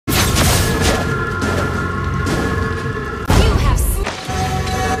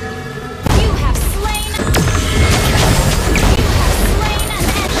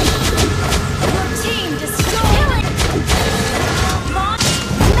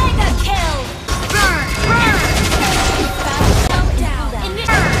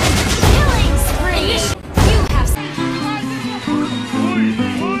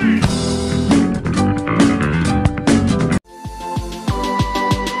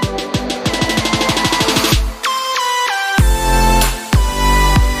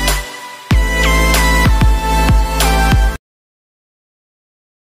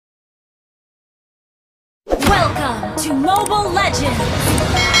to Mobile Legends!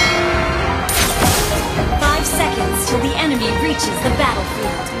 5 seconds till the enemy reaches the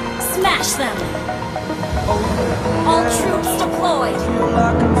battlefield. Smash them! All troops deployed!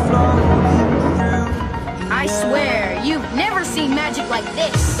 I swear, you've never seen magic like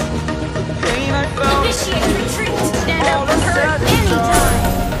this! Initiate retreat! Stand up for her anytime!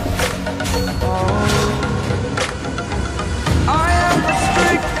 I am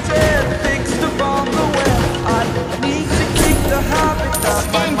restricted, fixed upon the web. I need to keep the habit that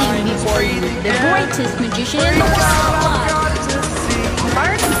my mind is Standing before you, breathing the in. greatest magician in the world! I've got to see.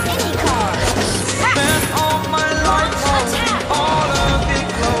 Card, any card! Spent all my life holding all of it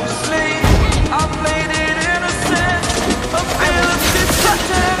closely. I played it innocent, a feel of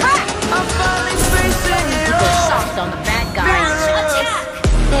discontent. I'm finally facing it Go all. soft on the bad guys!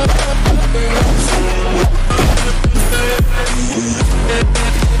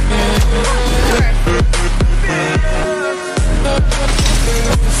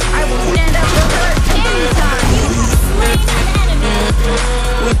 I will stand up for her anytime! Slain an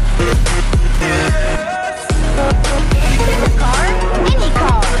enemy! Card, any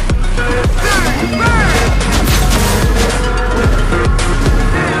card! Burn, burn!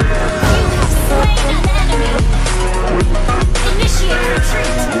 Slain an enemy! Initiate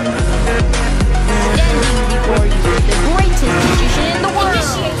retreat! Standing before you, the greatest magician in the world!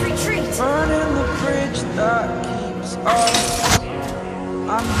 Initiate retreat! Burning the bridge that keeps us.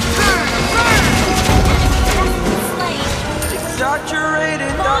 I'm Slain!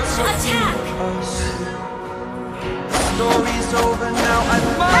 exaggerated, Launch that's what attack! us. Story's over now, I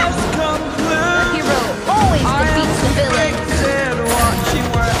must conclude. Hero always defeats the villain! Dead, watching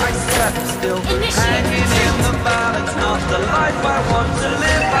where I step still. Initiate Hanging in the balance, not the life I want to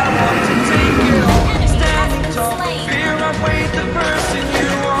live. I want to take it all. Standing tall, fear I weighed the person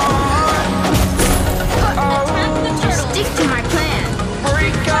you are. Attack the turtle! Stick to my plan!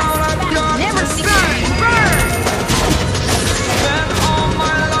 Break out, I've got Never to see see. burn! Spent all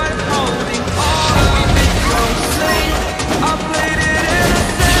my life holding all of it closely. I played it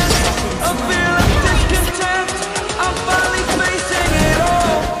innocent, a feel of discontent. I'm finally facing it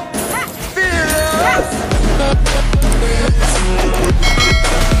all. Fearless.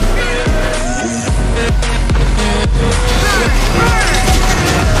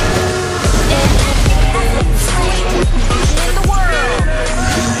 In the world!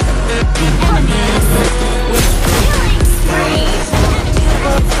 Killing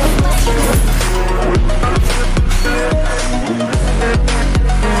spree!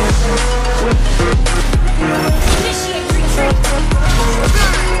 Initiate retreat!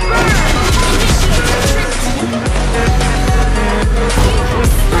 Initiate retreat! You have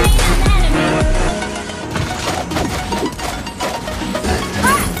slain an enemy!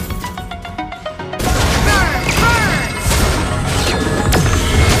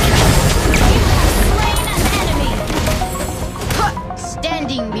 Slain an enemy!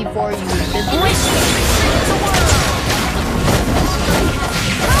 Standing before you, the Initiate retreat to world!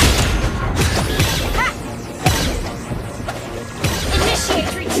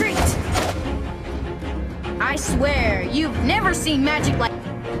 Initiate retreat! I swear, you've never seen magic like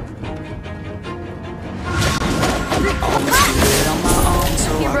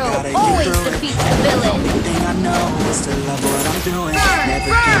Hero always defeats the villain. Thing I know is to love what I'm doing. Never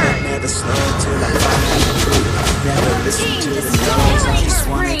give up, never slow till I find prove it. Never listen to the no's, I just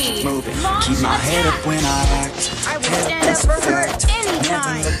wanna keep moving. Keep my head up when I act. I will Head stand that's up a for her fact.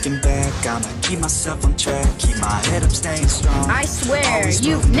 anytime. Never looking back, I'ma keep myself on track. Keep my head up, staying strong. I swear, Always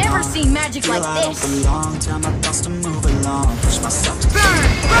you've moving never on. seen magic Feel like I don't this. belong, tell my thoughts to move along. Push myself to Burn,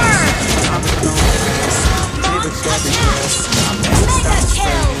 burn! time to go fast. Live with every breath. I'm never stop to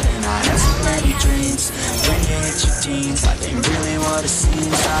fade, and I have so many dreams. When you hit your teens, life ain't really what it seems.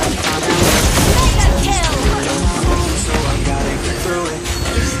 I found out Mega kill! so I gotta get through it.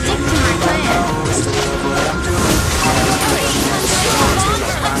 Stick to my plan. Always to love what I'm doing. Launch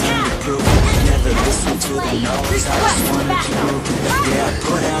attack! Prove it. Never listen to the no's. I just wanna keep moving. Yeah, I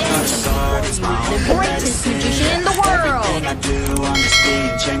put out my guard. It's my The own greatest medicine. magician in the world. Everything I do, I'm just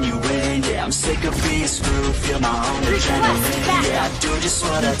being genuine. Yeah, I'm sick of being screwed. Feel my own adrenaline. Yeah, I do just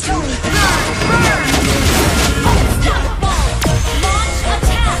what I do. Unstoppable! Launch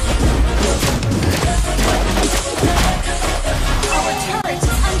attack! Our turret is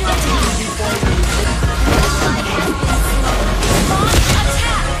under attack! Launch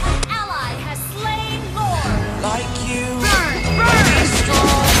attack! Ally has slain Lord! Like you, be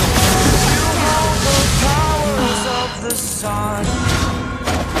strong. You hold the powers of the sun.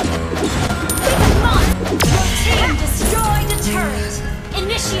 Your team destroyed a turret!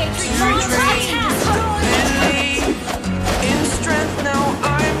 Initiate retreat! Attack!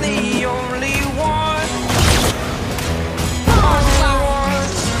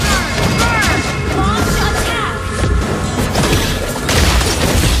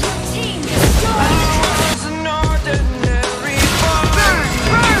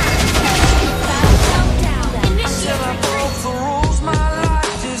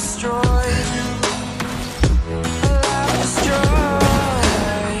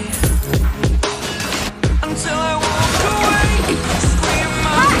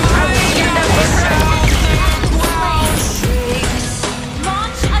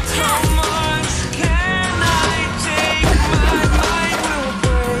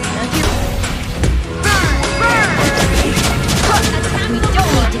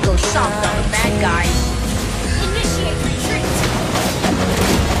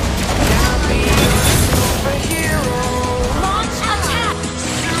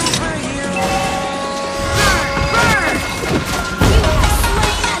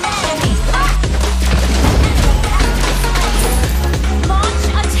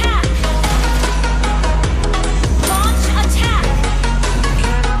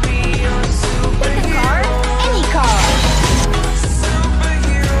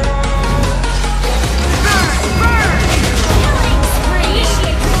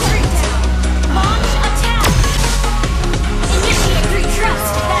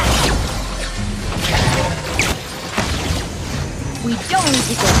 don't need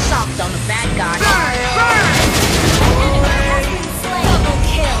to go soft on the bad guy. Double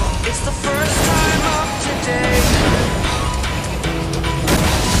kill. It's the first time of today.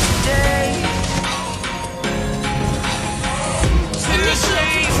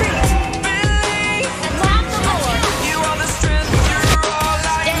 Initiate retreat. Attack the Lord. You are the strength, you're all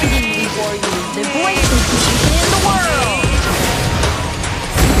I Standing before you, the greatest musician in the world.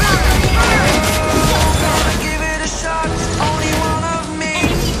 Gonna give it a shot. Only one of me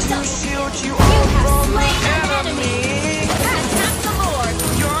to shield you all.